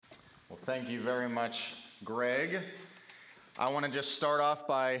Thank you very much, Greg. I want to just start off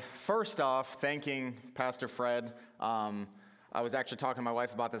by, first off, thanking Pastor Fred. I was actually talking to my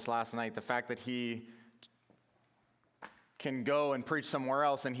wife about this last night. The fact that he can go and preach somewhere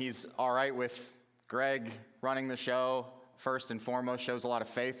else and he's all right with Greg running the show, first and foremost, shows a lot of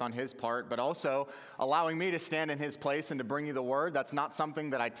faith on his part, but also allowing me to stand in his place and to bring you the word. That's not something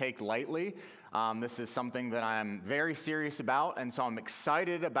that I take lightly. This is something that I'm very serious about, and so I'm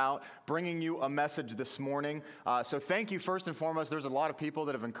excited about bringing you a message this morning. So thank you first and foremost. There's a lot of people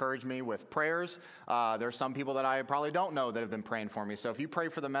that have encouraged me with prayers. There's some people that I probably don't know that have been praying for me. So if you pray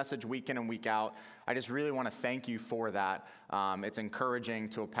for the message week in and week out, I just really want to thank you for that. It's encouraging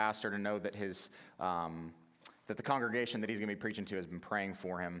to a pastor to know that that the congregation that he's going to be preaching to has been praying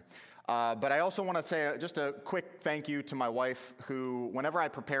for him. But I also want to say just a quick thank you to my wife, who, whenever I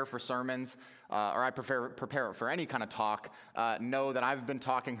prepare for sermons, or I prepare for any kind of talk, know that I've been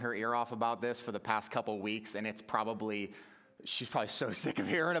talking her ear off about this for the past couple weeks, and she's probably so sick of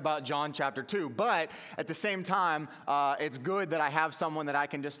hearing about John chapter 2. But at the same time, it's good that I have someone that I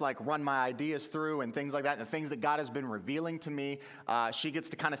can just run my ideas through and things like that, and the things that God has been revealing to me. She gets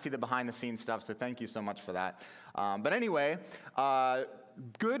to kind of see the behind the scenes stuff, so thank you so much for that. But anyway,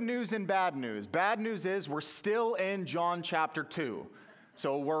 good news and bad news. Bad news is we're still in John chapter 2.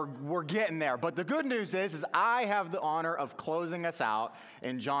 So we're getting there. But the good news is I have the honor of closing us out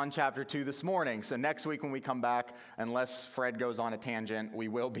in John chapter 2 this morning. So next week when we come back, unless Fred goes on a tangent, we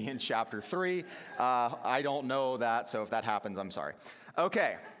will be in chapter 3. I don't know that, so if that happens, I'm sorry.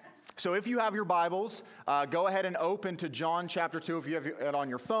 Okay. So if you have your Bibles, go ahead and open to John chapter 2. If you have it on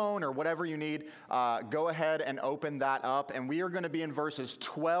your phone or whatever you need, go ahead and open that up. And we are going to be in verses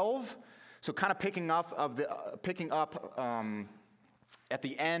 12. So kind of picking up at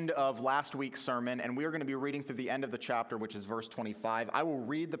the end of last week's sermon, and we are going to be reading through the end of the chapter, which is verse 25. I will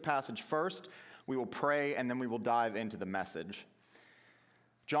read the passage first, we will pray, and then we will dive into the message.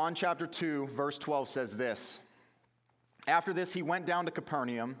 John chapter 2, verse 12 says this: After this, he went down to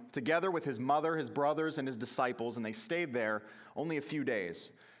Capernaum, together with his mother, his brothers, and his disciples, and they stayed there only a few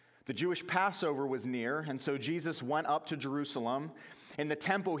days. The Jewish Passover was near, and so Jesus went up to Jerusalem. In the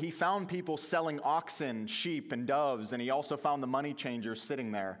temple, he found people selling oxen, sheep, and doves, and he also found the money changers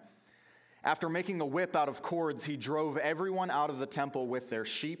sitting there. After making a whip out of cords, he drove everyone out of the temple with their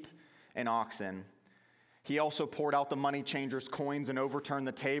sheep and oxen. He also poured out the money changers' coins and overturned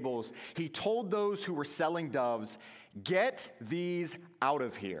the tables. He told those who were selling doves, "Get these out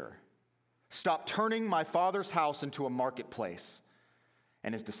of here. Stop turning my Father's house into a marketplace."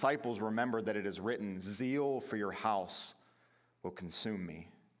 And his disciples remembered that it is written, "Zeal for your house will consume me."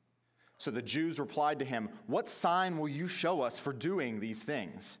 So the Jews replied to him, "What sign will you show us for doing these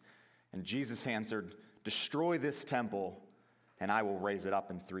things?" And Jesus answered, "Destroy this temple, and I will raise it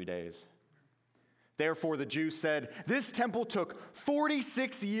up in 3 days." Therefore the Jews said, "This temple took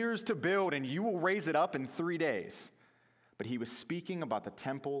 46 years to build, and you will raise it up in 3 days." But he was speaking about the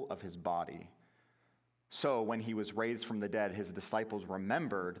temple of his body. So when he was raised from the dead, his disciples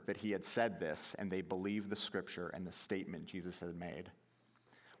remembered that he had said this, and they believed the scripture and the statement Jesus had made.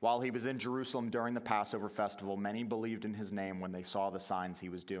 While he was in Jerusalem during the Passover festival, many believed in his name when they saw the signs he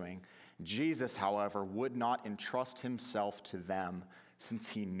was doing. Jesus, however, would not entrust himself to them, since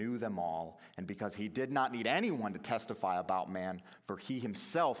he knew them all, and because he did not need anyone to testify about man, for he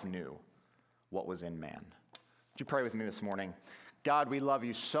himself knew what was in man. Would you pray with me this morning? God, we love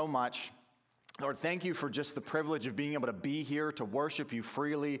you so much. Lord, thank you for just the privilege of being able to be here, to worship you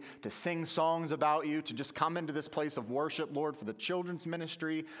freely, to sing songs about you, to just come into this place of worship, Lord, for the children's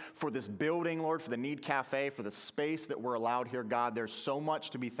ministry, for this building, Lord, for the Need Cafe, for the space that we're allowed here. God, there's so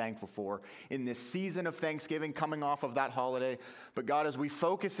much to be thankful for in this season of Thanksgiving, coming off of that holiday. But God, as we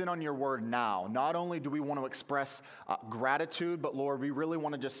focus in on your word now, not only do we want to express gratitude, but Lord, we really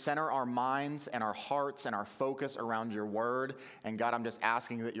want to just center our minds and our hearts and our focus around your word. And God, I'm just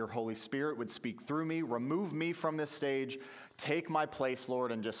asking that your Holy Spirit would speak through me, remove me from this stage, take my place,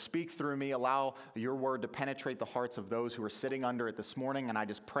 Lord, and just speak through me. Allow your word to penetrate the hearts of those who are sitting under it this morning. And I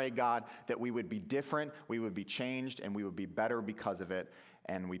just pray, God, that we would be different, we would be changed, and we would be better because of it.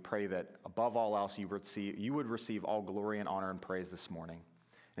 And we pray that above all else, you would receive all glory and honor and praise this morning.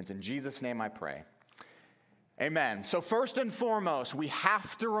 And it's in Jesus' name I pray. Amen. So first and foremost, we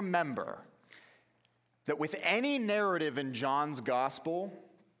have to remember that with any narrative in John's gospel,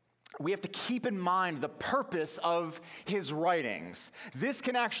 we have to keep in mind the purpose of his writings. This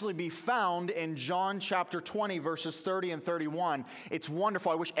can actually be found in John chapter 20, verses 30 and 31. It's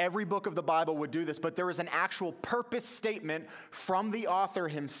wonderful. I wish every book of the Bible would do this, but there is an actual purpose statement from the author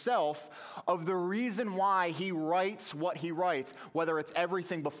himself of the reason why he writes what he writes, whether it's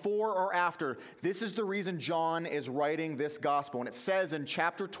everything before or after. This is the reason John is writing this gospel. And it says in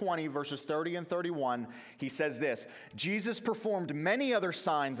chapter 20, verses 30 and 31, he says this: Jesus performed many other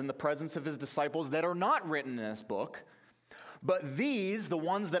signs in the presence of his disciples that are not written in this book, but these, the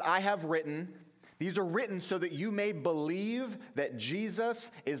ones that I have written, these are written so that you may believe that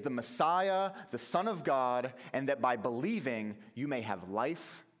Jesus is the Messiah, the Son of God, and that by believing you may have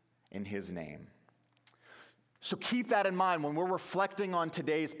life in his name. So keep that in mind when we're reflecting on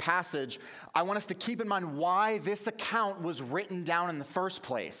today's passage. I want us to keep in mind why this account was written down in the first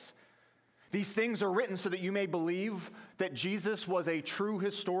place. These things are written so that you may believe that Jesus was a true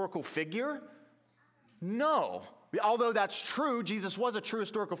historical figure? No. Although that's true, Jesus was a true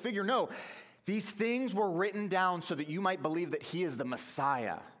historical figure. No. These things were written down so that you might believe that he is the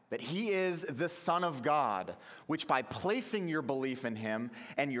Messiah, that he is the Son of God, which by placing your belief in him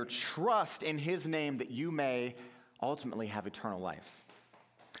and your trust in his name, that you may ultimately have eternal life.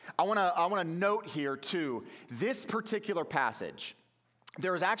 I want to note here too, this particular passage,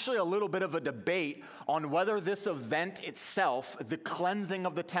 there is actually a little bit of a debate on whether this event itself, the cleansing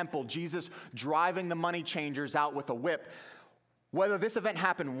of the temple, Jesus driving the money changers out with a whip, whether this event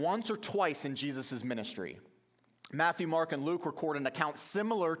happened once or twice in Jesus' ministry. Matthew, Mark, and Luke record an account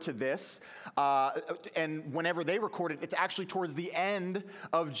similar to this, and whenever they record it, it's actually towards the end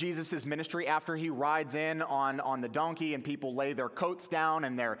of Jesus' ministry after he rides in on the donkey and people lay their coats down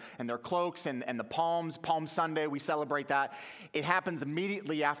and their cloaks and the Palm Sunday, we celebrate that. It happens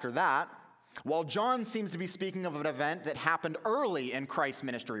immediately after that, while John seems to be speaking of an event that happened early in Christ's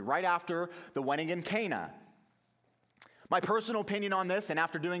ministry, right after the wedding in Cana. My personal opinion on this, and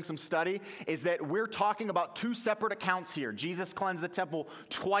after doing some study, is that we're talking about two separate accounts here. Jesus cleansed the temple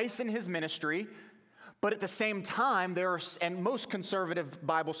twice in his ministry, but at the same time, and most conservative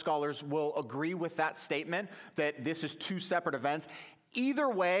Bible scholars will agree with that statement, that this is two separate events. Either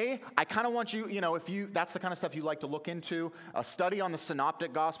way, I kind of want you, if that's the kind of stuff you like to look into, a study on the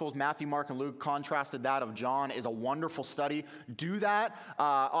synoptic gospels, Matthew, Mark, and Luke, contrasted that of John, is a wonderful study. Do that.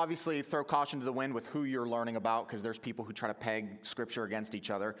 Obviously, throw caution to the wind with who you're learning about, because there's people who try to peg scripture against each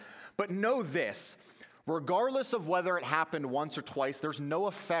other. But know this. Regardless of whether it happened once or twice, there's no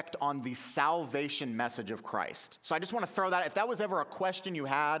effect on the salvation message of Christ. So I just want to throw that, if that was ever a question you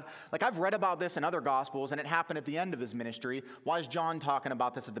had, like I've read about this in other gospels and it happened at the end of his ministry. Why is John talking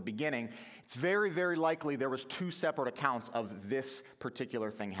about this at the beginning? It's very, very likely there was two separate accounts of this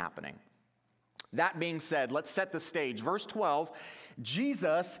particular thing happening. That being said, let's set the stage. Verse 12,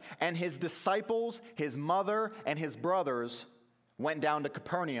 Jesus and his disciples, his mother, and his brothers went down to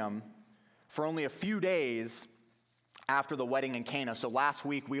Capernaum for only a few days after the wedding in Cana. So last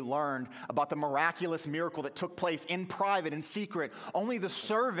week we learned about the miraculous miracle that took place in private, in secret. Only the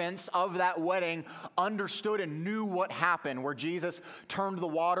servants of that wedding understood and knew what happened, where Jesus turned the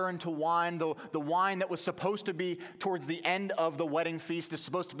water into wine. The wine that was supposed to be towards the end of the wedding feast is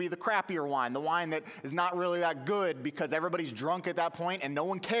supposed to be the crappier wine, the wine that is not really that good because everybody's drunk at that point and no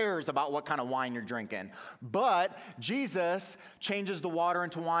one cares about what kind of wine you're drinking. But Jesus changes the water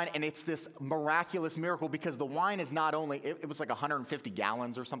into wine, and it's this miraculous miracle because the wine is not only, it was like 150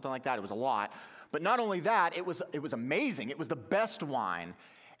 gallons or something like that. It was a lot. But not only that, it was amazing. It was the best wine.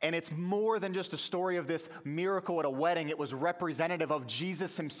 And it's more than just a story of this miracle at a wedding. It was representative of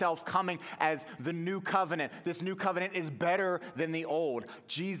Jesus himself coming as the new covenant. This new covenant is better than the old.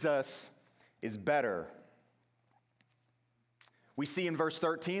 Jesus is better. We see in verse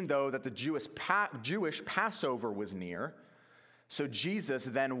 13, though, that the Jewish Passover was near. So Jesus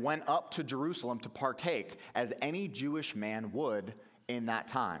then went up to Jerusalem to partake, as any Jewish man would in that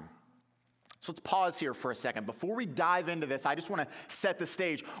time. So let's pause here for a second. Before we dive into this, I just want to set the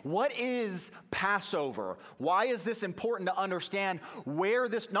stage. What is Passover? Why is this important to understand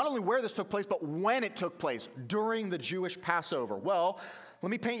not only where this took place, but when it took place during the Jewish Passover? Well, let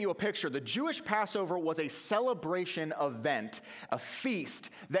me paint you a picture. The Jewish Passover was a celebration event, a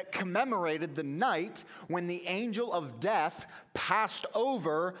feast that commemorated the night when the angel of death passed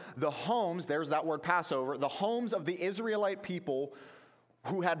over the homes, there's that word Passover, the homes of the Israelite people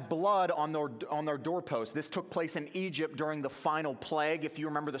who had blood on their doorposts. This took place in Egypt during the final plague. If you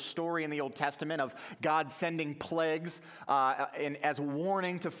remember the story in the Old Testament of God sending plagues as a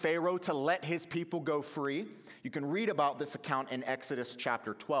warning to Pharaoh to let his people go free. You can read about this account in Exodus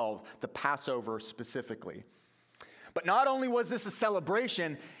chapter 12, the Passover specifically. But not only was this a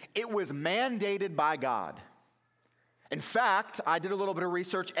celebration, it was mandated by God. In fact, I did a little bit of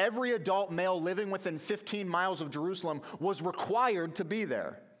research. Every adult male living within 15 miles of Jerusalem was required to be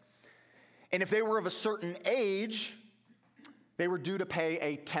there. And if they were of a certain age, they were due to pay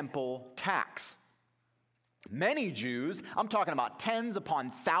a temple tax. Many Jews, I'm talking about tens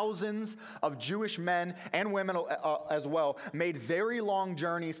upon thousands of Jewish men and women as well, made very long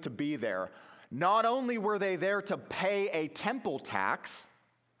journeys to be there. Not only were they there to pay a temple tax,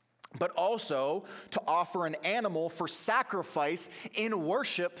 but also to offer an animal for sacrifice in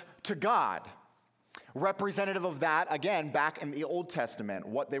worship to God. Representative of that, again, back in the Old Testament,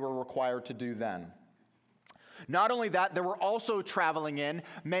 what they were required to do then. Not only that, there were also traveling in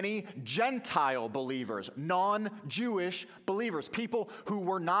many Gentile believers, non-Jewish believers, people who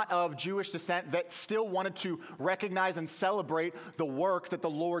were not of Jewish descent that still wanted to recognize and celebrate the work that the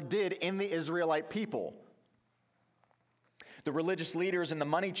Lord did in the Israelite people. The religious leaders and the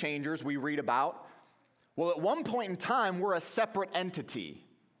money changers we read about, well, at one point in time, were a separate entity.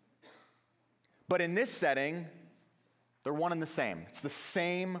 But in this setting, they're one and the same. It's the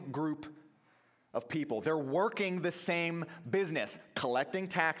same group of people. They're working the same business, collecting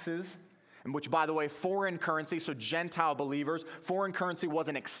taxes, and which, by the way, foreign currency, so Gentile believers, foreign currency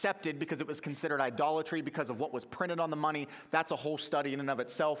wasn't accepted because it was considered idolatry because of what was printed on the money. That's a whole study in and of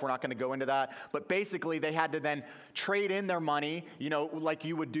itself. We're not going to go into that. But basically, they had to then trade in their money, like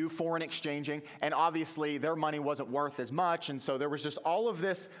you would do foreign exchanging. And obviously, their money wasn't worth as much. And so there was just all of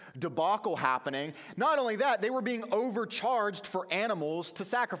this debacle happening. Not only that, they were being overcharged for animals to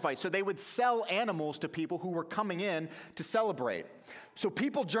sacrifice. So they would sell animals to people who were coming in to celebrate. So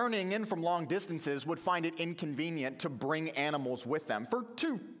people journeying in from long distances would find it inconvenient to bring animals with them for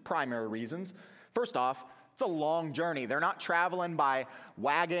two primary reasons. First off, it's a long journey. They're not traveling by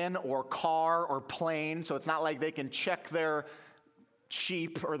wagon or car or plane, so it's not like they can check their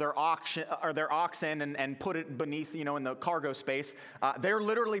sheep or their oxen and put it beneath, in the cargo space. They're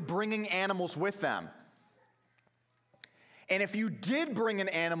literally bringing animals with them. And if you did bring an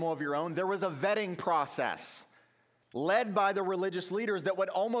animal of your own, there was a vetting process led by the religious leaders that would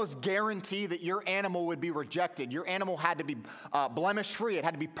almost guarantee that your animal would be rejected. Your animal had to be blemish-free. It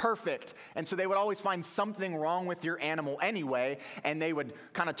had to be perfect. And so they would always find something wrong with your animal anyway, and they would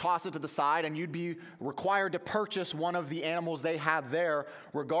kind of toss it to the side, and you'd be required to purchase one of the animals they had there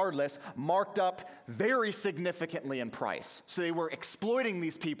regardless, marked up very significantly in price. So they were exploiting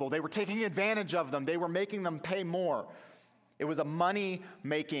these people. They were taking advantage of them. They were making them pay more. It was a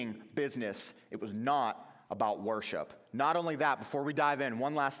money-making business. It was not about worship. Not only that, before we dive in,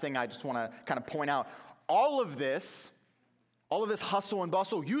 one last thing I just want to kind of point out. All of this hustle and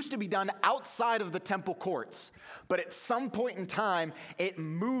bustle used to be done outside of the temple courts. But at some point in time, it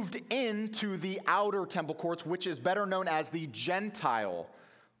moved into the outer temple courts, which is better known as the Gentile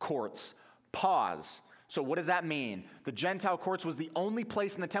courts. Pause. So what does that mean? The Gentile courts was the only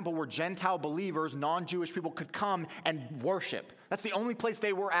place in the temple where Gentile believers, non-Jewish people, could come and worship. That's the only place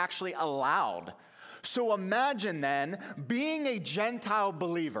they were actually allowed. So imagine then being a Gentile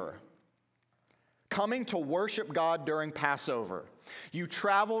believer coming to worship God during Passover. You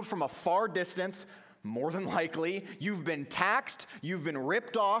traveled from a far distance, more than likely. You've been taxed. You've been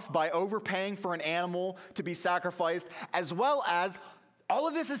ripped off by overpaying for an animal to be sacrificed, as well as all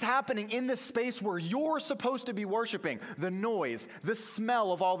of this is happening in this space where you're supposed to be worshiping. The noise, the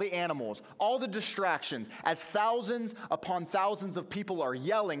smell of all the animals, all the distractions, as thousands upon thousands of people are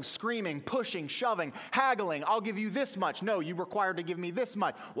yelling, screaming, pushing, shoving, haggling. I'll give you this much. No, you're required to give me this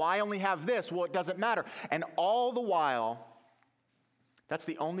much. Well, I only have this. Well, it doesn't matter. And all the while, that's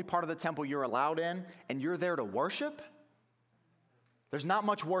the only part of the temple you're allowed in, and you're there to worship? There's not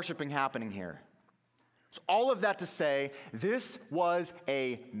much worshiping happening here. So all of that to say, this was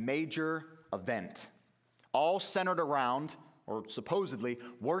a major event, all centered around, or supposedly,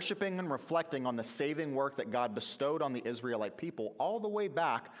 worshiping and reflecting on the saving work that God bestowed on the Israelite people all the way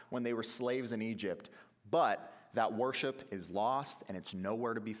back when they were slaves in Egypt. But that worship is lost and it's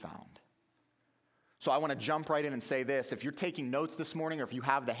nowhere to be found. So I want to jump right in and say this. If you're taking notes this morning, or if you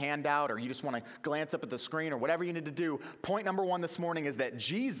have the handout, or you just want to glance up at the screen, or whatever you need to do, point number one this morning is that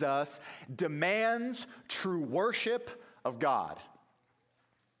Jesus demands true worship of God.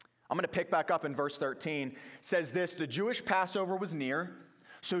 I'm going to pick back up in verse 13. It says this: the Jewish Passover was near,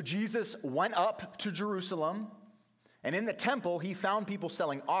 so Jesus went up to Jerusalem, and in the temple he found people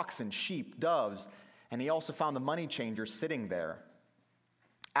selling oxen, sheep, doves, and he also found the money changers sitting there.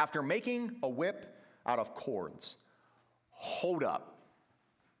 After making a whip out of cords. Hold up.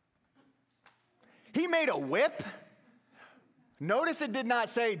 He made a whip? Notice it did not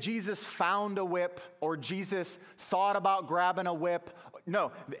say Jesus found a whip or Jesus thought about grabbing a whip.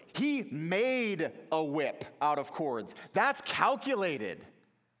 No, he made a whip out of cords. That's calculated.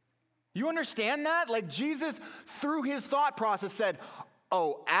 You understand that? Like Jesus, through his thought process, said,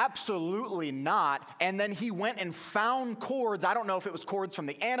 oh, absolutely not. And then he went and found cords. I don't know if it was cords from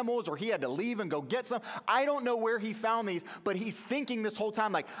the animals or he had to leave and go get some. I don't know where he found these, but he's thinking this whole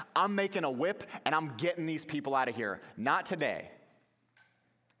time like, I'm making a whip and I'm getting these people out of here. Not today.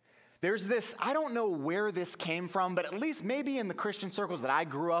 There's this, I don't know where this came from, but at least maybe in the Christian circles that I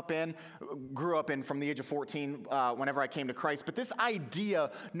grew up in from the age of 14 whenever I came to Christ. But this idea,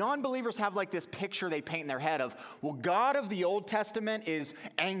 non-believers have like this picture they paint in their head of, well, God of the Old Testament is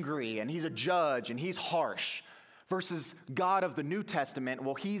angry and he's a judge and he's harsh. Versus God of the New Testament,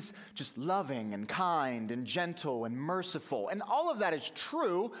 well, he's just loving and kind and gentle and merciful. And all of that is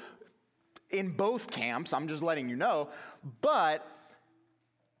true in both camps, I'm just letting you know. But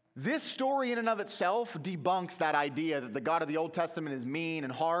this story in and of itself debunks that idea that the God of the Old Testament is mean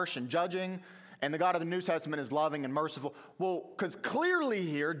and harsh and judging, and the God of the New Testament is loving and merciful. Well, because clearly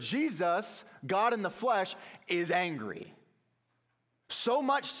here, Jesus, God in the flesh, is angry. So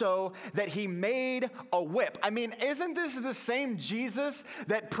much so that he made a whip. I mean, isn't this the same Jesus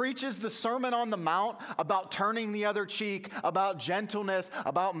that preaches the Sermon on the Mount about turning the other cheek, about gentleness,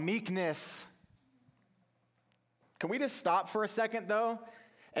 about meekness? Can we just stop for a second, though?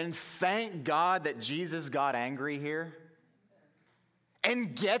 And thank God that Jesus got angry here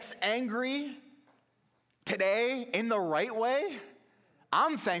and gets angry today in the right way.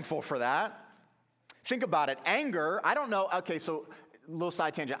 I'm thankful for that. Think about it. Anger, I don't know. Okay, so a little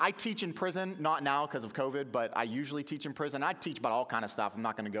side tangent. I teach in prison, not now because of COVID, but I usually teach in prison. I teach about all kind of stuff. I'm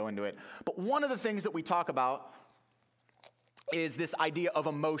not going to go into it. But one of the things that we talk about is this idea of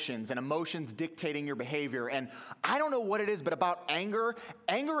emotions and emotions dictating your behavior. And I don't know what it is, but about anger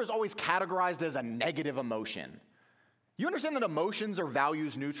is always categorized as a negative emotion. You understand that emotions are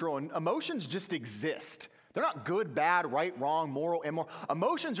values neutral, and emotions just exist. They're not good, bad, right, wrong, moral, immoral.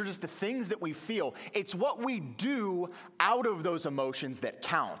 Emotions are just the things that we feel. It's what we do out of those emotions that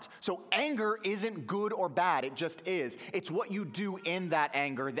count. So anger isn't good or bad. It just is. It's what you do in that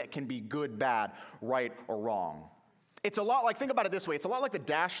anger that can be good, bad, right, or wrong. It's a lot like, think about it this way, it's a lot like the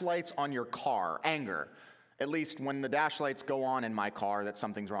dash lights on your car, anger. At least when the dash lights go on in my car, that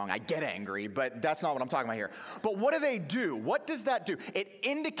something's wrong. I get angry, but that's not what I'm talking about here. But what do they do? What does that do? It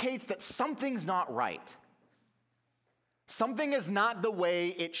indicates that something's not right. Something is not the way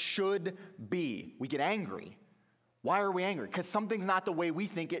it should be. We get angry. Why are we angry? Because something's not the way we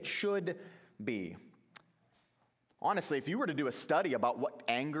think it should be. Honestly, if you were to do a study about what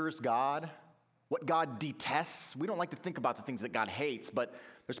angers God, what God detests, we don't like to think about the things that God hates, but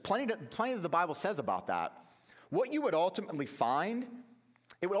there's plenty that the Bible says about that. What you would ultimately find,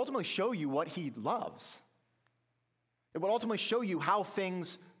 it would ultimately show you what he loves. It would ultimately show you how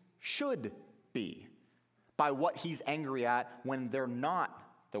things should be by what he's angry at when they're not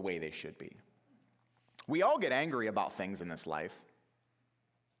the way they should be. We all get angry about things in this life.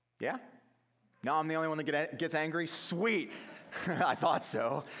 Yeah? No, I'm the only one that gets angry? Sweet. I thought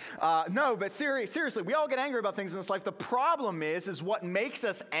so. No, but seriously, we all get angry about things in this life. The problem is what makes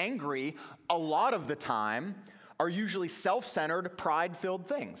us angry a lot of the time are usually self-centered, pride-filled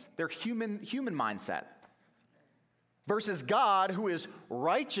things. They're human mindset. Versus God, who is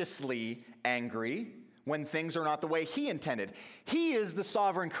righteously angry when things are not the way he intended. He is the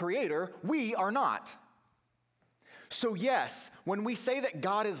sovereign creator. We are not. So yes, when we say that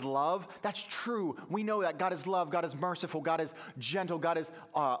God is love, that's true. We know that God is love, God is merciful, God is gentle, God is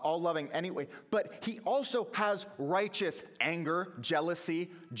all-loving anyway. But he also has righteous anger,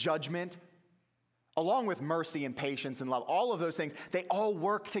 jealousy, judgment, along with mercy and patience and love. All of those things, they all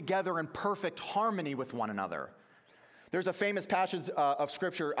work together in perfect harmony with one another. There's a famous passage of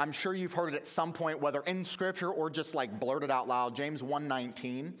Scripture, I'm sure you've heard it at some point, whether in Scripture or just like blurted out loud, James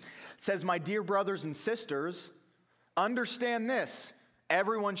 1:19. It says, "My dear brothers and sisters, understand this,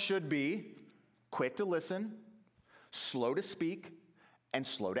 everyone should be quick to listen, slow to speak, and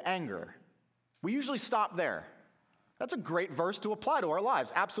slow to anger." We usually stop there. That's a great verse to apply to our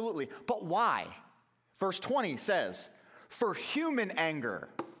lives, absolutely. But why? Verse 20 says, "For human anger,"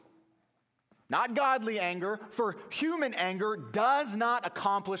 not godly anger, "for human anger does not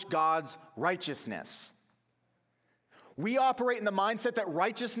accomplish God's righteousness." We operate in the mindset that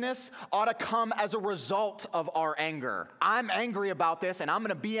righteousness ought to come as a result of our anger. I'm angry about this, and I'm going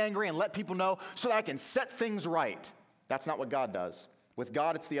to be angry and let people know so that I can set things right. That's not what God does. With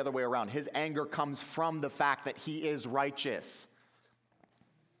God, it's the other way around. His anger comes from the fact that he is righteous.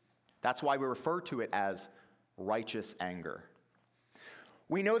 That's why we refer to it as righteous anger.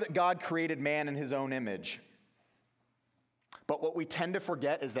 We know that God created man in his own image. But what we tend to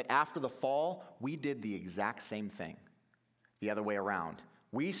forget is that after the fall, we did the exact same thing, the other way around.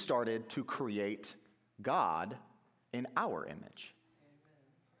 We started to create God in our image.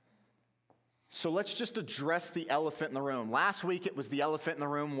 So let's just address the elephant in the room. Last week, it was the elephant in the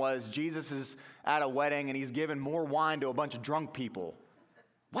room was Jesus is at a wedding and he's giving more wine to a bunch of drunk people.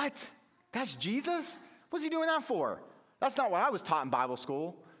 What? That's Jesus? What's he doing that for? That's not what I was taught in Bible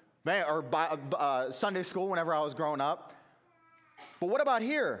school or Sunday school whenever I was growing up. But what about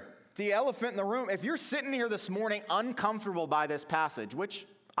here? The elephant in the room. If you're sitting here this morning uncomfortable by this passage, which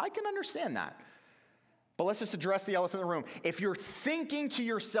I can understand that, but let's just address the elephant in the room. If you're thinking to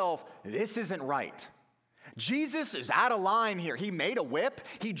yourself, this isn't right. Jesus is out of line here. He made a whip.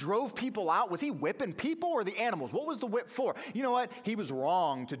 He drove people out. Was he whipping people or the animals? What was the whip for? You know what? He was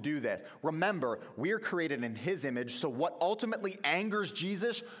wrong to do this. Remember, we are created in his image, so what ultimately angers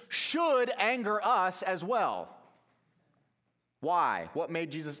Jesus should anger us as well. Why? What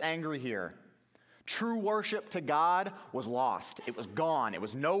made Jesus angry here? True worship to God was lost. It was gone. It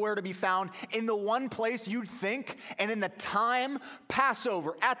was nowhere to be found in the one place you'd think, and in the time,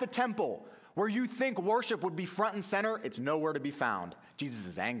 Passover at the temple, where you think worship would be front and center, it's nowhere to be found. Jesus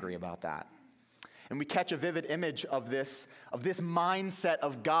is angry about that. And we catch a vivid image of this mindset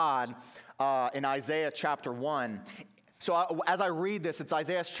of God in Isaiah chapter 1. So as I read this, it's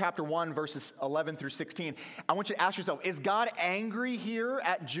Isaiah chapter 1, verses 11 through 16. I want you to ask yourself, is God angry here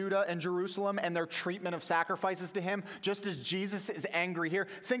at Judah and Jerusalem and their treatment of sacrifices to him, just as Jesus is angry here?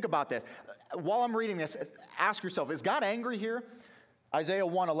 Think about this. While I'm reading this, ask yourself, is God angry here? Isaiah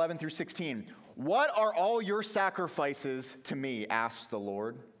 1, 11 through 16. What are all your sacrifices to me, asks the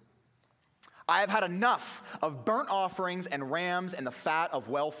Lord. I have had enough of burnt offerings and rams and the fat of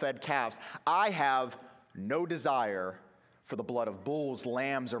well-fed calves. I have no desire for the blood of bulls,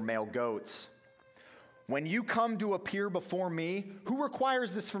 lambs, or male goats. When you come to appear before me, who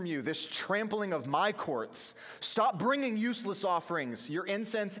requires this from you, this trampling of my courts? Stop bringing useless offerings. Your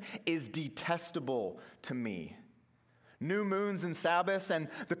incense is detestable to me. New moons and Sabbaths and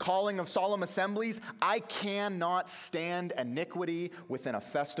the calling of solemn assemblies, I cannot stand iniquity within a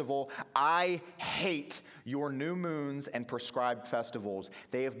festival. I hate your new moons and prescribed festivals.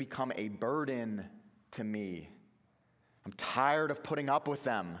 They have become a burden to me. I'm tired of putting up with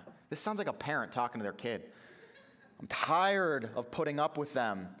them. This sounds like a parent talking to their kid. I'm tired of putting up with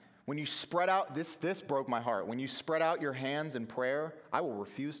them. When you spread out, this broke my heart. When you spread out your hands in prayer, I will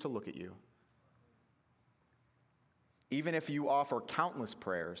refuse to look at you. Even if you offer countless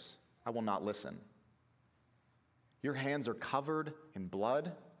prayers, I will not listen. Your hands are covered in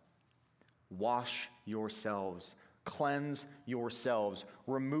blood. Wash yourselves. Cleanse yourselves.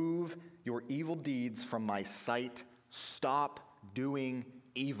 Remove your evil deeds from my sight. Stop doing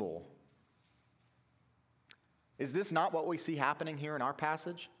evil. Is this not what we see happening here in our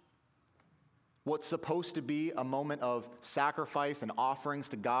passage? What's supposed to be a moment of sacrifice and offerings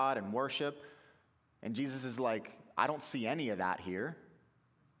to God and worship. And Jesus is like, I don't see any of that here.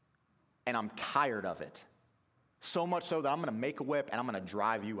 And I'm tired of it. So much so that I'm going to make a whip and I'm going to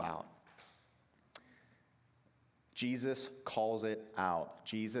drive you out. Jesus calls it out.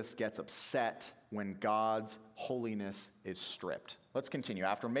 Jesus gets upset when God's holiness is stripped. Let's continue.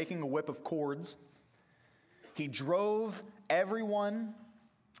 After making a whip of cords, he drove everyone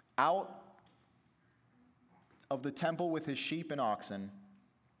out of the temple with his sheep and oxen.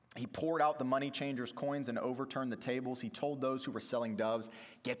 He poured out the money changers' coins and overturned the tables. He told those who were selling doves,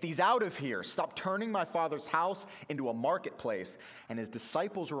 "Get these out of here. Stop turning my Father's house into a marketplace." And his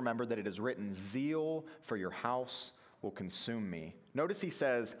disciples remembered that it is written, "Zeal for your house will consume me." Notice he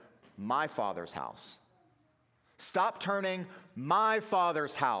says, my Father's house. Stop turning my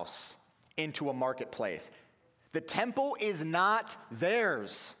Father's house into a marketplace. The temple is not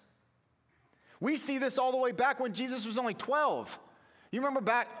theirs. We see this all the way back when Jesus was only 12. You remember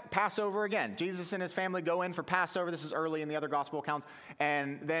back Passover again. Jesus and his family go in for Passover. This is early in the other gospel accounts.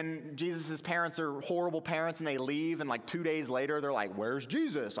 And then Jesus' parents are horrible parents and they leave. And like 2 days later, they're like, where's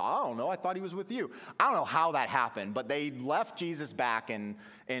Jesus? I don't know. I thought he was with you. I don't know how that happened, but they left Jesus back in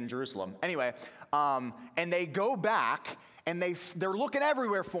Jerusalem. Anyway, and they go back and they're looking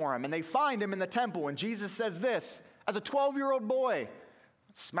everywhere for him. And they find him in the temple. And Jesus says this, as a 12-year-old boy,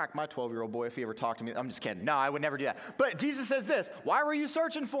 smack my 12-year-old boy if he ever talked to me. I'm just kidding. No, I would never do that. But Jesus says this, why were you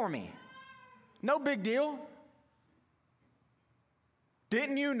searching for me? No big deal.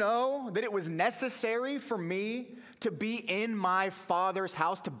 Didn't you know that it was necessary for me to be in my Father's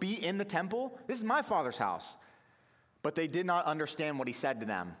house, to be in the temple? This is my Father's house. But they did not understand what he said to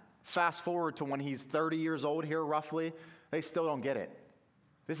them. Fast forward to when he's 30 years old here, roughly. They still don't get it.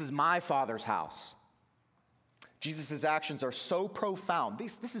 This is my Father's house. Jesus' actions are so profound.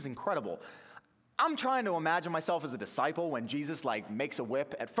 This is incredible. I'm trying to imagine myself as a disciple when Jesus makes a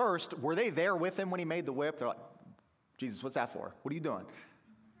whip. At first, were they there with him when he made the whip? They're like, Jesus, what's that for? What are you doing?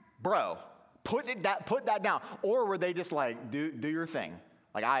 Bro, put that down. Or were they just do your thing?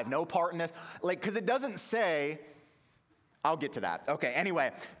 I have no part in this. Because it doesn't say, I'll get to that. Okay,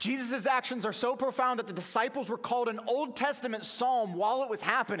 anyway, Jesus' actions are so profound that the disciples were called an Old Testament psalm while it was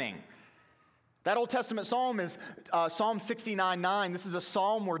happening. That Old Testament psalm is Psalm 69:9. This is a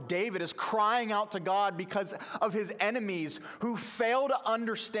psalm where David is crying out to God because of his enemies who fail to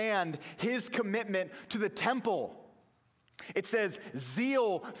understand his commitment to the temple. It says,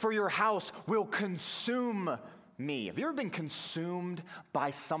 zeal for your house will consume me. Have you ever been consumed by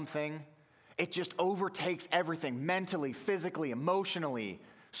something? It just overtakes everything, mentally, physically, emotionally,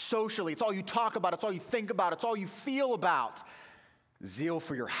 socially. It's all you talk about. It's all you think about. It's all you feel about. Zeal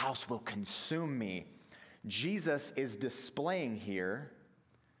for your house will consume me. Jesus is displaying here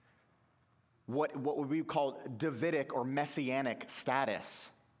what we call Davidic or messianic status.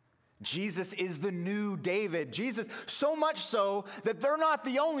 Jesus is the new David. Jesus, so much so that they're not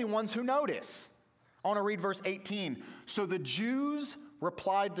the only ones who notice. I want to read verse 18. So the Jews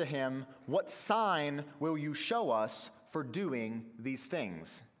replied to him, "What sign will you show us for doing these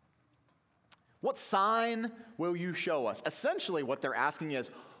things?" What sign will you show us? Essentially, what they're asking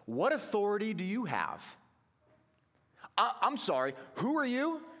is, what authority do you have? I'm sorry, who are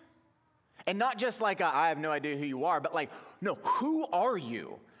you? And not just I have no idea who you are, but no, who are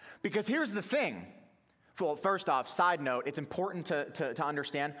you? Because here's the thing. Well, first off, side note, it's important to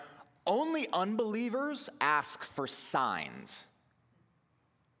understand, only unbelievers ask for signs.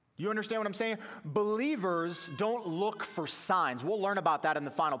 You understand what I'm saying? Believers don't look for signs. We'll learn about that in the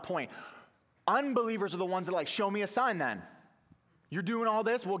final point. Unbelievers are the ones that show me a sign then. You're doing all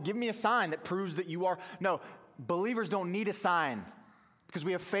this? Well, give me a sign that proves that you are. No, believers don't need a sign because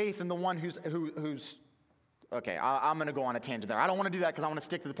we have faith in the one who's okay, I'm going to go on a tangent there. I don't want to do that because I want to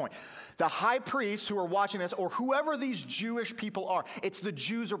stick to the point. The high priests who are watching this, or whoever these Jewish people are, it's the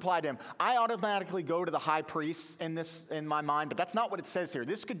Jews replied to him. I automatically go to the high priests in my mind, but that's not what it says here.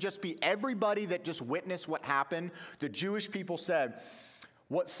 This could just be everybody that just witnessed what happened. The Jewish people said,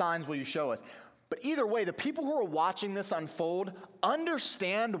 what signs will you show us? But either way, the people who are watching this unfold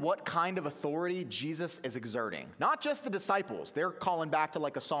understand what kind of authority Jesus is exerting. Not just the disciples. They're calling back to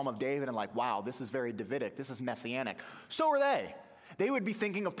a Psalm of David and wow, this is very Davidic. This is messianic. So are they. They would be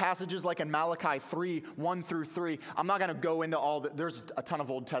thinking of passages like in Malachi 3:1-3. I'm not going to go into all that. There's a ton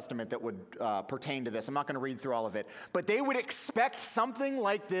of Old Testament that would pertain to this. I'm not going to read through all of it. But they would expect something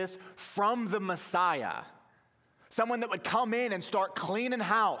like this from the Messiah. Someone that would come in and start cleaning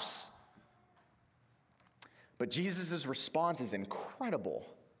house. But Jesus' response is incredible.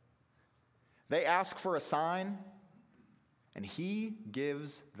 They ask for a sign, and he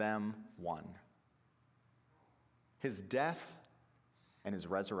gives them one. His death and his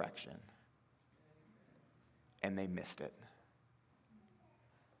resurrection. And they missed it.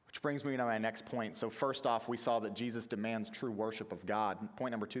 Which brings me to my next point. So first off, we saw that Jesus demands true worship of God.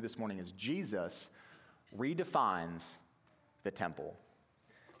 Point number 2 this morning is Jesus redefines the temple.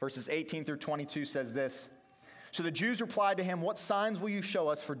 Verses 18-22 says this. So the Jews replied to him, what signs will you show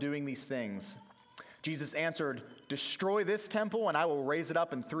us for doing these things? Jesus answered, destroy this temple and I will raise it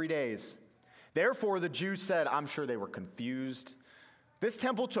up in 3 days. Therefore the Jews said, I'm sure they were confused. This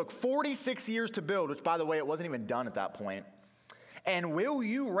temple took 46 years to build, which by the way, it wasn't even done at that point. And will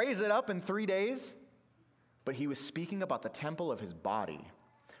you raise it up in 3 days? But he was speaking about the temple of his body.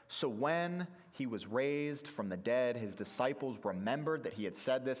 So when he was raised from the dead, his disciples remembered that he had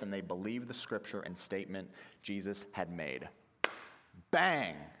said this, and they believed the scripture and statement Jesus had made.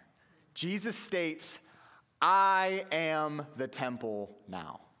 Bang! Jesus states, I am the temple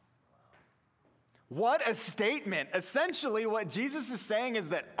now. What a statement. Essentially, what Jesus is saying is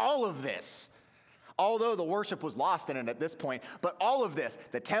that all of this, although the worship was lost in it at this point, but all of this,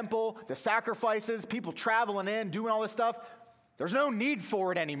 the temple, the sacrifices, people traveling in, doing all this stuff, there's no need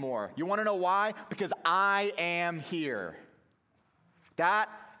for it anymore. You want to know why? Because I am here. That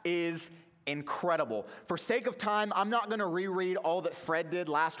is incredible. For sake of time, I'm not going to reread all that Fred did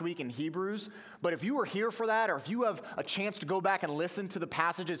last week in Hebrews, but if you were here for that, or if you have a chance to go back and listen to the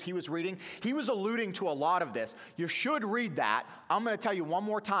passages he was reading, he was alluding to a lot of this. You should read that. I'm going to tell you one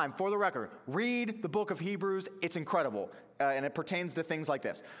more time, for the record, read the book of Hebrews. It's incredible, and it pertains to things like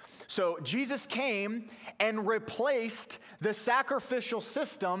this. So Jesus came and replaced the sacrificial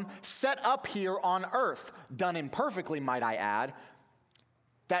system set up here on earth, done imperfectly, might I add.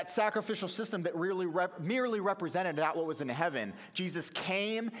 That sacrificial system that really merely represented that what was in heaven. Jesus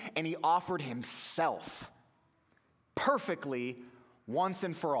came and he offered himself perfectly once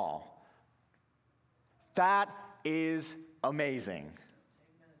and for all. That is amazing.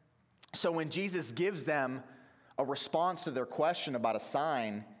 So when Jesus gives them a response to their question about a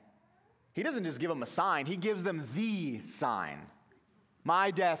sign, he doesn't just give them a sign, he gives them the sign.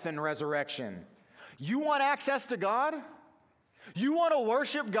 My death and resurrection. You want access to God? You want to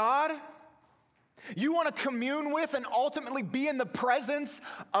worship God? You want to commune with and ultimately be in the presence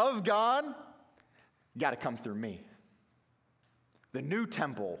of God? You got to come through me. The new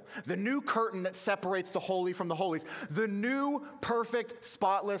temple, the new curtain that separates the holy from the holies, the new perfect,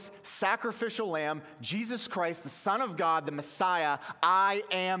 spotless, sacrificial lamb, Jesus Christ, the Son of God, the Messiah. I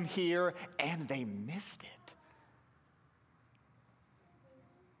am here, and they missed it.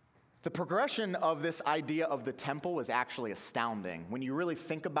 The progression of this idea of the temple is actually astounding when you really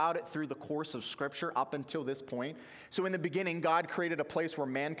think about it through the course of Scripture up until this point. So in the beginning, God created a place where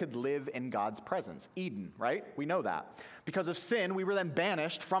man could live in God's presence. Eden, right? We know that. Because of sin, we were then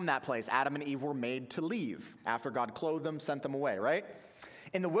banished from that place. Adam and Eve were made to leave after God clothed them, sent them away, right?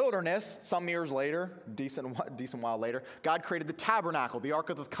 In the wilderness, some years later, decent while later, God created the tabernacle, the Ark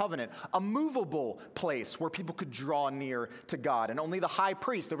of the Covenant, a movable place where people could draw near to God. And only the high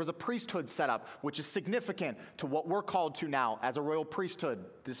priest, there was a priesthood set up, which is significant to what we're called to now as a royal priesthood.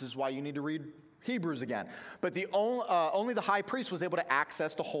 This is why you need to read Hebrews again. But only the high priest was able to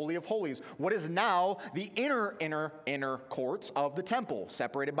access the Holy of Holies, what is now the inner courts of the temple,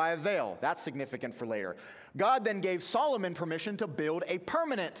 separated by a veil. That's significant for later. God then gave Solomon permission to build a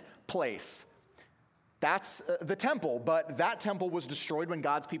permanent place. That's the temple, but that temple was destroyed when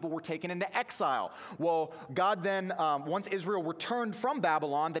God's people were taken into exile. Well, God then, once Israel returned from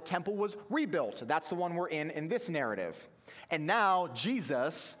Babylon, the temple was rebuilt. That's the one we're in this narrative. And now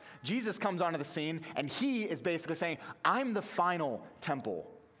Jesus comes onto the scene, and he is basically saying, I'm the final temple.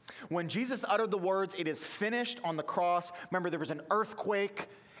 When Jesus uttered the words, it is finished on the cross, remember there was an earthquake,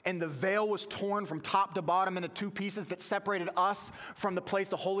 and the veil was torn from top to bottom into two pieces that separated us from the place,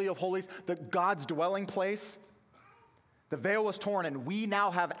 the Holy of Holies, the God's dwelling place. The veil was torn, and we now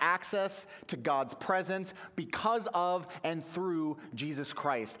have access to God's presence because of and through Jesus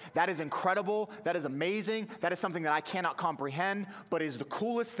Christ. That is incredible. That is amazing. That is something that I cannot comprehend, but is the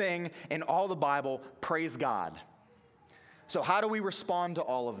coolest thing in all the Bible. Praise God. So how do we respond to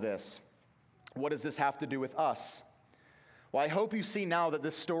all of this? What does this have to do with us? Well, I hope you see now that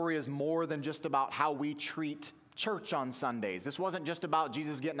this story is more than just about how we treat church on Sundays. This wasn't just about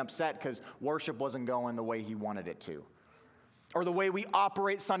Jesus getting upset because worship wasn't going the way he wanted it to. Or the way we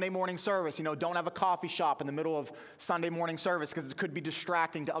operate Sunday morning service. Don't have a coffee shop in the middle of Sunday morning service because it could be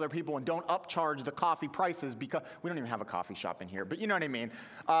distracting to other people, and don't upcharge the coffee prices because we don't even have a coffee shop in here, but you know what I mean.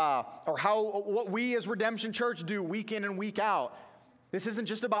 Or what we as Redemption Church do week in and week out. This isn't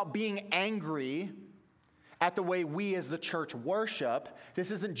just about being angry at the way we as the church worship. This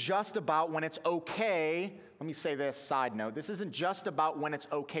isn't just about when it's okay. Let me say this side note. This isn't just about when it's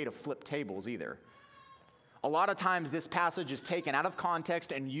okay to flip tables either. A lot of times this passage is taken out of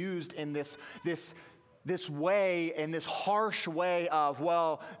context and used in this way, in this harsh way of,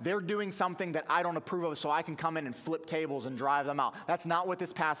 well, they're doing something that I don't approve of, so I can come in and flip tables and drive them out. That's not what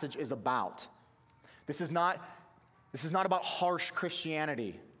this passage is about. This is not about harsh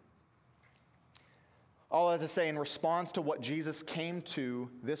Christianity. All I have to say, in response to what Jesus came to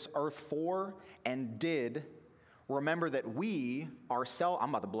this earth for and did, remember that we ourselves, I'm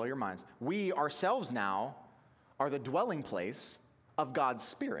about to blow your minds, we ourselves now are the dwelling place of God's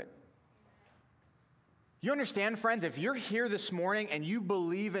Spirit. You understand, friends, if you're here this morning and you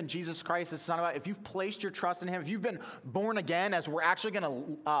believe in Jesus Christ as Son of God, if you've placed your trust in him, if you've been born again, as we're actually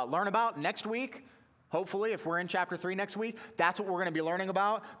going to learn about next week, hopefully, if we're in chapter 3 next week, that's what we're going to be learning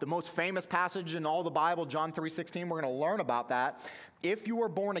about. The most famous passage in all the Bible, John 3:16, we're going to learn about that. If you are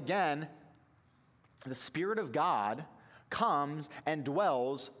born again, the Spirit of God comes and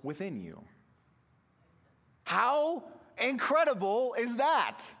dwells within you. How incredible is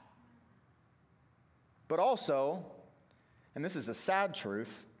that? But also, and this is a sad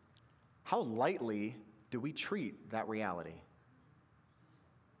truth, how lightly do we treat that reality?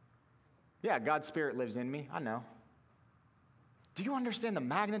 Yeah, God's Spirit lives in me. I know. Do you understand the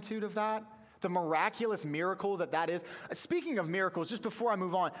magnitude of that? The miraculous miracle that is? Speaking of miracles, just before I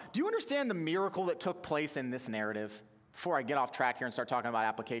move on, do you understand the miracle that took place in this narrative? before I get off track here and start talking about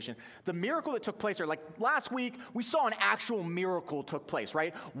application, the miracle that took place there, like last week, we saw an actual miracle took place,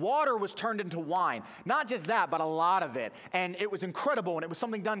 right? Water was turned into wine. Not just that, but a lot of it. And it was incredible, and it was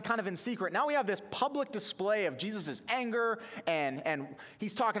something done kind of in secret. Now we have this public display of Jesus' anger, and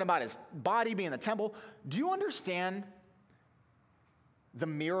he's talking about his body being the temple. Do you understand the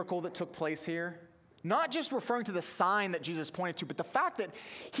miracle that took place here? Not just referring to the sign that Jesus pointed to, but the fact that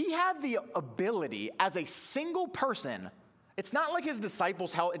he had the ability as a single person. It's not like his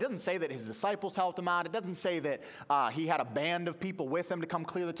disciples helped. It doesn't say that his disciples helped him out. It doesn't say that he had a band of people with him to come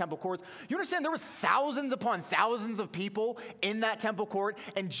clear the temple courts. You understand there was thousands upon thousands of people in that temple court,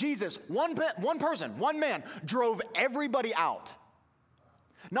 and Jesus, one person, one man, drove everybody out.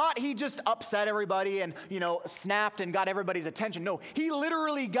 Not he just upset everybody and, snapped and got everybody's attention. No, he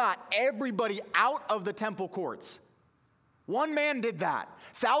literally got everybody out of the temple courts. One man did that.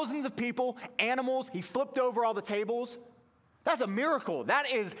 Thousands of people, animals, he flipped over all the tables. That's a miracle.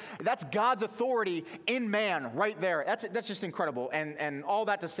 That's God's authority in man right there. That's just incredible. And all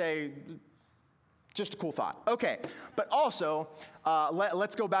that to say, just a cool thought. Okay, but also,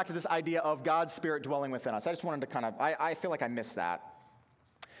 let's go back to this idea of God's Spirit dwelling within us. I just wanted to I feel like I missed that.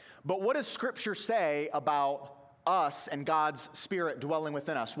 But what does Scripture say about us and God's Spirit dwelling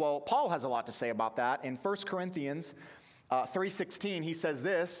within us? Well, Paul has a lot to say about that. In 1 Corinthians 3:16, he says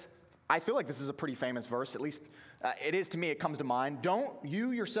this. I feel like this is a pretty famous verse. At least it is to me. It comes to mind. Don't you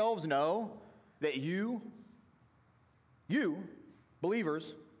yourselves know that you,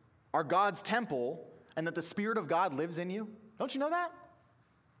 believers, are God's temple and that the Spirit of God lives in you? Don't you know that?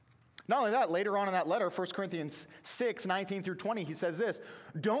 Not only that, later on in that letter, 1 Corinthians 6:19 through 20, he says this.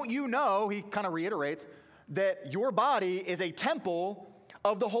 Don't you know, he kind of reiterates, that your body is a temple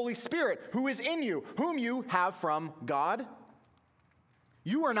of the Holy Spirit who is in you, whom you have from God?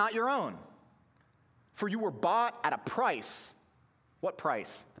 You are not your own, for you were bought at a price. What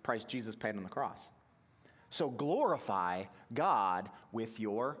price? The price Jesus paid on the cross. So glorify God with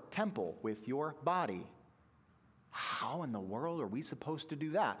your temple, with your body. How in the world are we supposed to do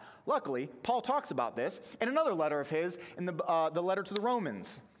that? Luckily, Paul talks about this in another letter of his, in the letter to the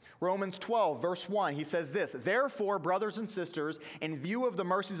Romans. Romans 12, verse 1, he says this, therefore, brothers and sisters, in view of the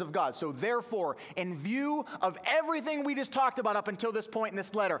mercies of God. So therefore, in view of everything we just talked about up until this point in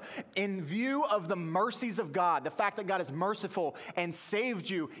this letter, in view of the mercies of God, the fact that God is merciful and saved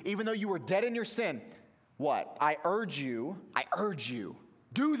you, even though you were dead in your sin, what? I urge you,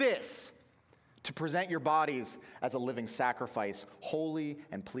 do this, to present your bodies as a living sacrifice, holy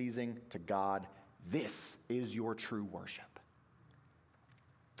and pleasing to God. This is your true worship.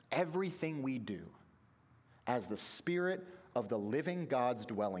 Everything we do as the Spirit of the living God's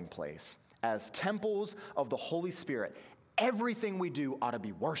dwelling place, as temples of the Holy Spirit, everything we do ought to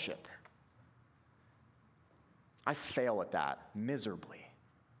be worship. I fail at that miserably.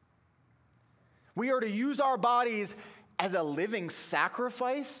 We are to use our bodies as a living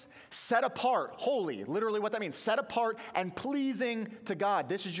sacrifice, set apart, holy, literally what that means, set apart and pleasing to God.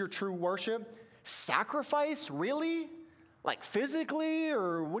 This is your true worship. Sacrifice, really? Like physically,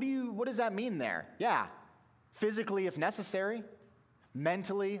 or what does that mean there? Yeah, physically if necessary,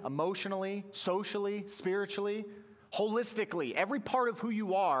 mentally, emotionally, socially, spiritually, holistically. Every part of who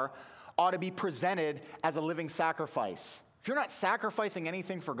you are ought to be presented as a living sacrifice. If you're not sacrificing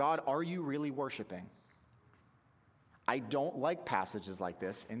anything for God, are you really worshiping? I don't like passages like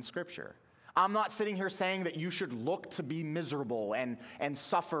this in Scripture. I'm not sitting here saying that you should look to be miserable and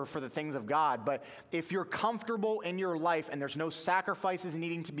suffer for the things of God, but if you're comfortable in your life and there's no sacrifices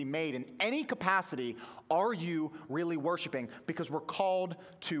needing to be made in any capacity, are you really worshiping? Because we're called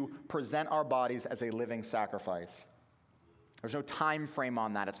to present our bodies as a living sacrifice. There's no time frame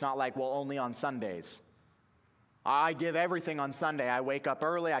on that. It's not like, well, only on Sundays. I give everything on Sunday. I wake up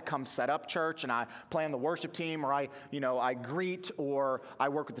early, I come set up church, and I play on the worship team, or I greet, or I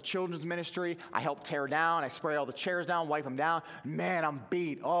work with the children's ministry. I help tear down, I spray all the chairs down, wipe them down. Man, I'm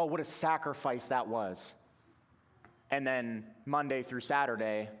beat. Oh, what a sacrifice that was. And then Monday through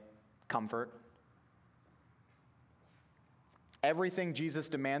Saturday, comfort. Everything Jesus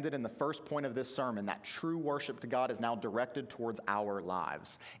demanded in the first point of this sermon, that true worship to God, is now directed towards our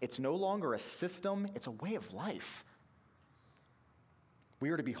lives. It's no longer a system, it's a way of life. We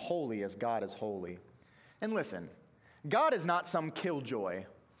are to be holy as God is holy. And listen, God is not some killjoy,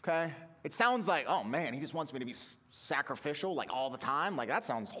 okay? It sounds like, oh man, he just wants me to be sacrificial like all the time. Like that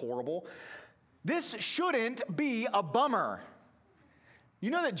sounds horrible. This shouldn't be a bummer. You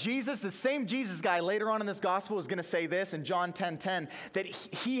know that Jesus, the same Jesus guy later on in this gospel, is going to say this in John 10:10, that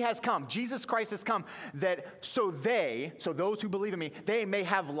he has come, Jesus Christ has come, that so those who believe in me, they may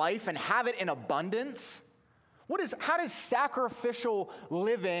have life and have it in abundance. How does sacrificial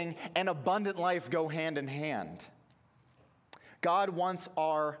living and abundant life go hand in hand? God wants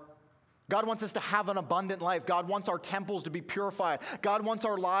us to have an abundant life. God wants our temples to be purified. God wants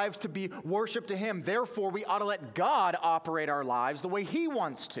our lives to be worship to him. Therefore, we ought to let God operate our lives the way he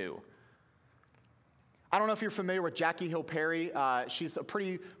wants to. I don't know if you're familiar with Jackie Hill Perry. She's a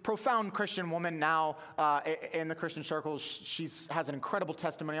pretty profound Christian woman now in the Christian circles. She has an incredible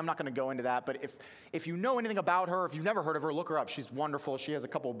testimony. I'm not going to go into that, but if you know anything about her, if you've never heard of her, look her up. She's wonderful. She has a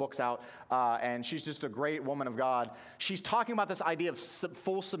couple of books out, and she's just a great woman of God. She's talking about this idea of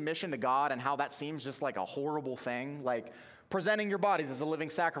full submission to God and how that seems just like a horrible thing, like presenting your bodies as a living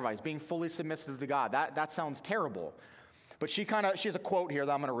sacrifice, being fully submissive to God. That sounds terrible. But she has a quote here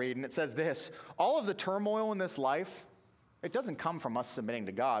that I'm going to read, and it says this: all of the turmoil in this life, it doesn't come from us submitting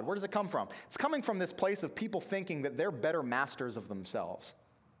to God. Where does it come from? It's coming from this place of people thinking that they're better masters of themselves.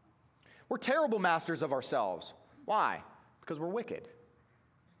 We're terrible masters of ourselves. Why? Because we're wicked.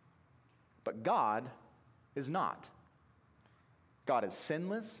 But God is not. God is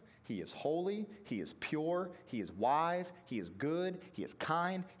sinless. He is holy. He is pure. He is wise. He is good. He is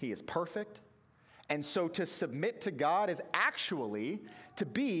kind. He is perfect. And so to submit to God is actually to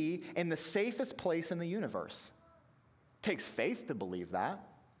be in the safest place in the universe. It takes faith to believe that,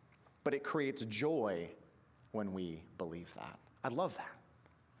 but it creates joy when we believe that. I love that.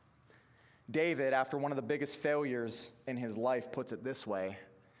 David, after one of the biggest failures in his life, puts it this way.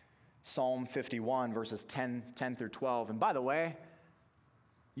 Psalm 51, verses 10 through 12. And by the way,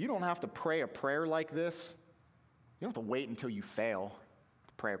 you don't have to pray a prayer like this. You don't have to wait until you fail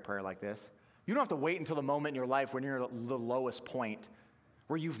to pray a prayer like this. You don't have to wait until the moment in your life when you're at the lowest point,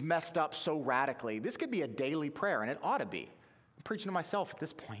 where you've messed up so radically. This could be a daily prayer, and it ought to be. I'm preaching to myself at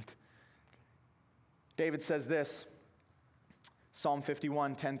this point. David says this, Psalm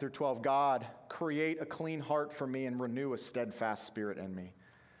 51, 10 through 12, God, create a clean heart for me and renew a steadfast spirit in me.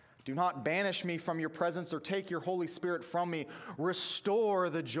 Do not banish me from your presence or take your Holy Spirit from me. Restore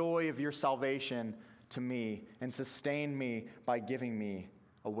the joy of your salvation to me and sustain me by giving me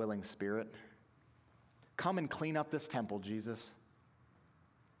a willing spirit. Come and clean up this temple, Jesus.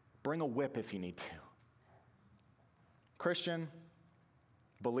 Bring a whip if you need to. Christian,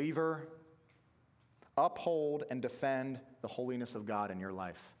 believer, uphold and defend the holiness of God in your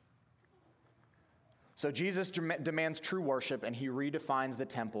life. So Jesus demands true worship, and he redefines the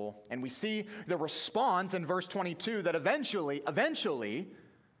temple. And we see the response in verse 22 that eventually,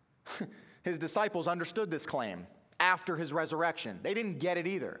 his disciples understood this claim after his resurrection. They didn't get it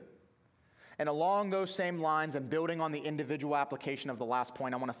either. And along those same lines, and building on the individual application of the last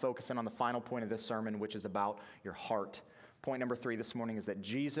point, I want to focus in on the final point of this sermon, which is about your heart. Point number 3 this morning is that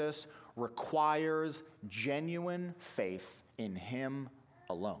Jesus requires genuine faith in him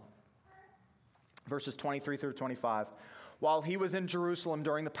alone. Verses 23 through 25. While he was in Jerusalem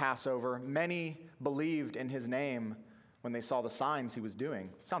during the Passover, many believed in his name when they saw the signs he was doing.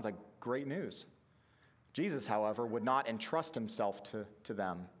 Sounds like great news. Jesus, however, would not entrust himself to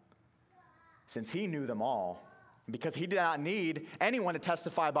them, since he knew them all, because he did not need anyone to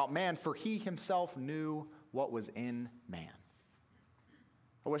testify about man, for he himself knew what was in man.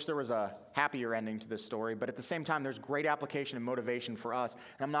 I wish there was a happier ending to this story, but at the same time, there's great application and motivation for us.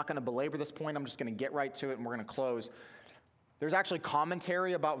 And I'm not going to belabor this point. I'm just going to get right to it, and we're going to close. There's actually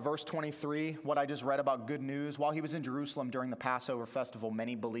commentary about verse 23, what I just read about good news. While he was in Jerusalem during the Passover festival,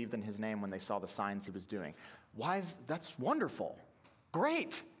 many believed in his name when they saw the signs he was doing. That's wonderful.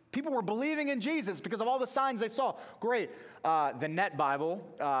 Great. People were believing in Jesus because of all the signs they saw. Great. The Net Bible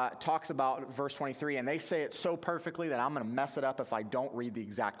talks about verse 23, and they say it so perfectly that I'm going to mess it up if I don't read the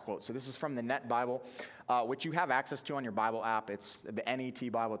exact quote. So this is from the Net Bible, which you have access to on your Bible app. It's the NET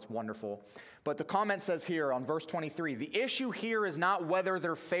Bible. It's wonderful. But the comment says here on verse 23, the issue here is not whether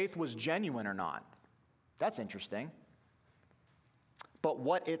their faith was genuine or not. That's interesting. But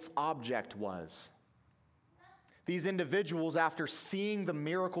what its object was. These individuals, after seeing the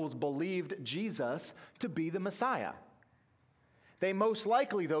miracles, believed Jesus to be the Messiah. They most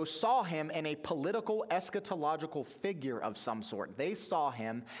likely, though, saw him in a political, eschatological figure of some sort. They saw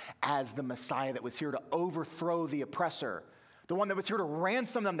him as the Messiah that was here to overthrow the oppressor, the one that was here to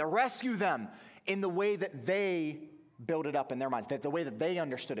ransom them, to rescue them in the way that they built it up in their minds, that the way that they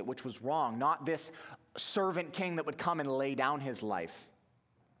understood it, which was wrong, not this servant king that would come and lay down his life.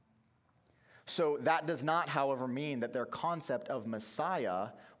 So that does not, however, mean that their concept of Messiah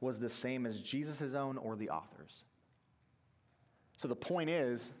was the same as Jesus' own or the author's. So the point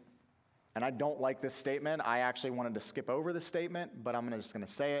is, and I don't like this statement, I actually wanted to skip over this statement, but I'm just going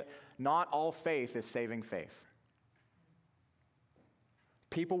to say it, not all faith is saving faith.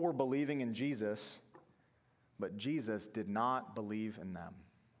 People were believing in Jesus, but Jesus did not believe in them.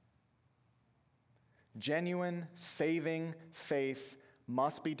 Genuine, saving faith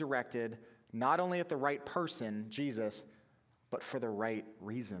must be directed not only at the right person, Jesus, but for the right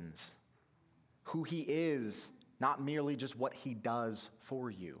reasons. Who he is, not merely just what he does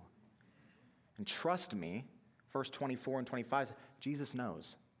for you. And trust me, verse 24 and 25, Jesus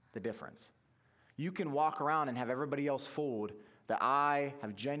knows the difference. You can walk around and have everybody else fooled that I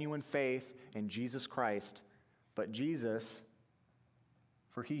have genuine faith in Jesus Christ, but Jesus,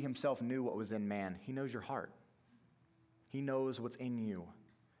 for he himself knew what was in man. He knows your heart. He knows what's in you.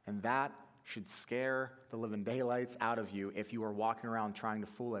 And that should scare the living daylights out of you if you are walking around trying to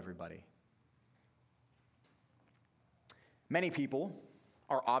fool everybody. Many people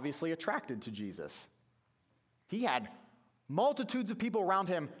are obviously attracted to Jesus. He had multitudes of people around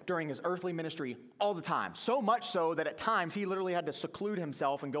him during his earthly ministry all the time. So much so that at times he literally had to seclude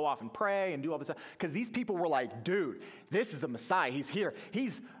himself and go off and pray and do all this stuff. Because these people were like, dude, this is the Messiah. He's here.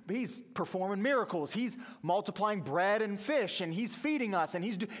 He's performing miracles. He's multiplying bread and fish, and he's feeding us. And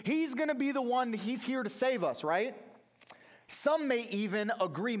he's going to be the one, he's here to save us, right? Some may even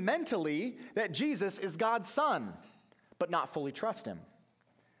agree mentally that Jesus is God's son, but not fully trust him.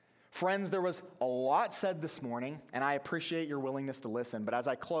 Friends, there was a lot said this morning, and I appreciate your willingness to listen, but as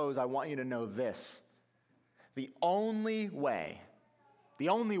I close, I want you to know this. The only way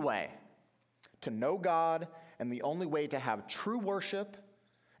to know God and the only way to have true worship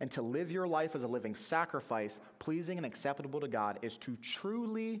and to live your life as a living sacrifice, pleasing and acceptable to God, is to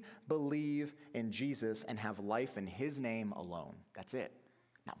truly believe in Jesus and have life in his name alone. That's it.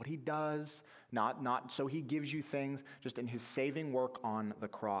 Not what he does, not so he gives you things, just in his saving work on the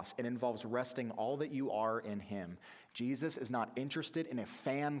cross. It involves resting all that you are in him. Jesus is not interested in a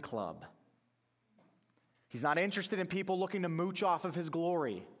fan club. He's not interested in people looking to mooch off of his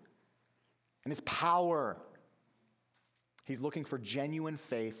glory and his power. He's looking for genuine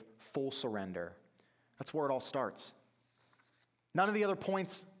faith, full surrender. That's where it all starts. None of the other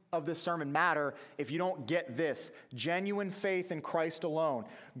points of this sermon matter if you don't get this. Genuine faith in Christ alone.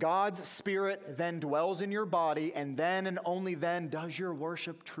 God's Spirit then dwells in your body, and then and only then does your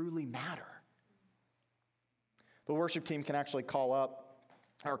worship truly matter. The worship team can actually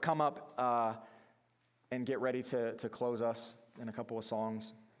come up and get ready to close us in a couple of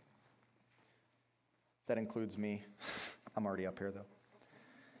songs. That includes me. I'm already up here though.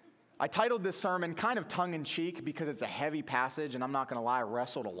 I titled this sermon kind of tongue-in-cheek because it's a heavy passage, and I'm not going to lie, I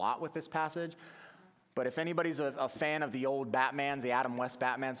wrestled a lot with this passage. But if anybody's a fan of the old Batmans, the Adam West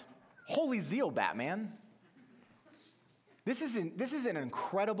Batmans, holy Zeal, Batman. This is an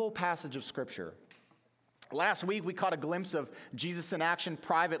incredible passage of Scripture. Last week, we caught a glimpse of Jesus in action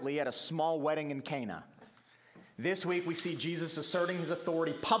privately at a small wedding in Cana. This week, we see Jesus asserting his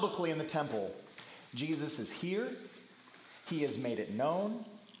authority publicly in the temple. Jesus is here. He has made it known.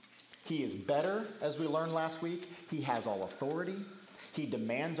 He is better, as we learned last week. He has all authority. He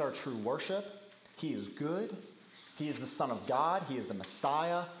demands our true worship. He is good. He is the Son of God. He is the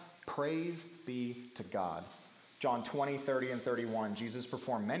Messiah. Praise be to God. John 20, 30, and 31, Jesus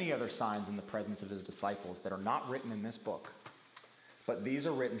performed many other signs in the presence of his disciples that are not written in this book. But these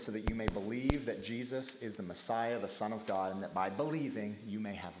are written so that you may believe that Jesus is the Messiah, the Son of God, and that by believing you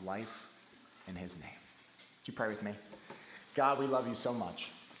may have life in his name. Would you pray with me? God, we love you so much.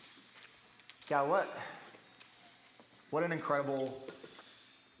 God, what an incredible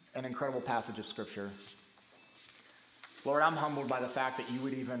passage of Scripture. Lord, I'm humbled by the fact that you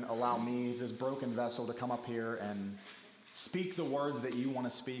would even allow me, this broken vessel, to come up here and speak the words that you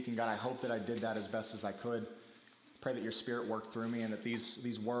want to speak. And God, I hope that I did that as best as I could. Pray that your Spirit worked through me and that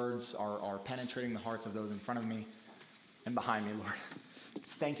these words are penetrating the hearts of those in front of me and behind me, Lord.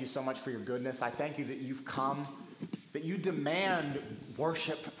 Just thank you so much for your goodness. I thank you that you've come, that you demand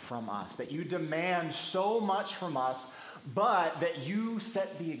worship from us, that you demand so much from us, but that you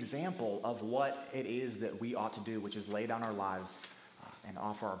set the example of what it is that we ought to do, which is lay down our lives and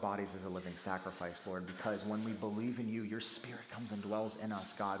offer our bodies as a living sacrifice, Lord, because when we believe in you, your Spirit comes and dwells in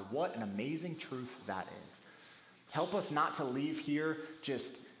us, God. What an amazing truth that is. Help us not to leave here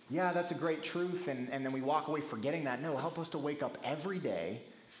just, yeah, that's a great truth, and then we walk away forgetting that. No, help us to wake up every day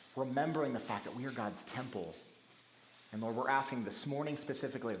remembering the fact that we are God's temple. And Lord, we're asking this morning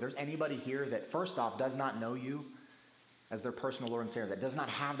specifically, if there's anybody here that first off does not know you as their personal Lord and Savior, that does not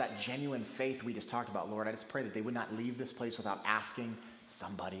have that genuine faith we just talked about, Lord, I just pray that they would not leave this place without asking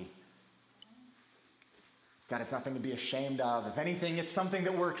somebody. God, it's nothing to be ashamed of. If anything, it's something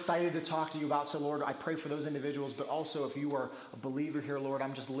that we're excited to talk to you about. So, Lord, I pray for those individuals, but also if you are a believer here, Lord,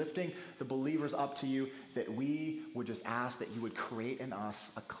 I'm just lifting the believers up to you, that we would just ask that you would create in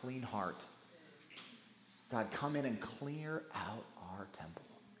us a clean heart. God, come in and clear out our temple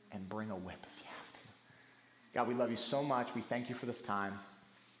and bring a whip if you have to. God, we love you so much. We thank you for this time.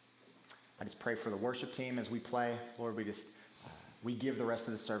 I just pray for the worship team as we play. Lord, we give the rest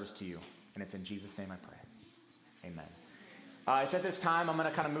of the service to you. And it's in Jesus' name I pray. Amen. It's at this time, I'm going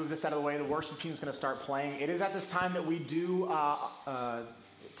to kind of move this out of the way. The worship team is going to start playing. It is at this time that we do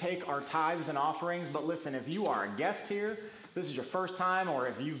take our tithes and offerings. But listen, if you are a guest here, this is your first time, or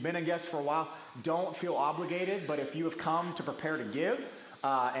if you've been a guest for a while, don't feel obligated. But if you have come to prepare to give,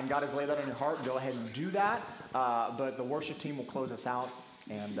 and God has laid that on your heart, go ahead and do that. But the worship team will close us out,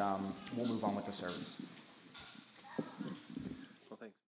 and we'll move on with the service.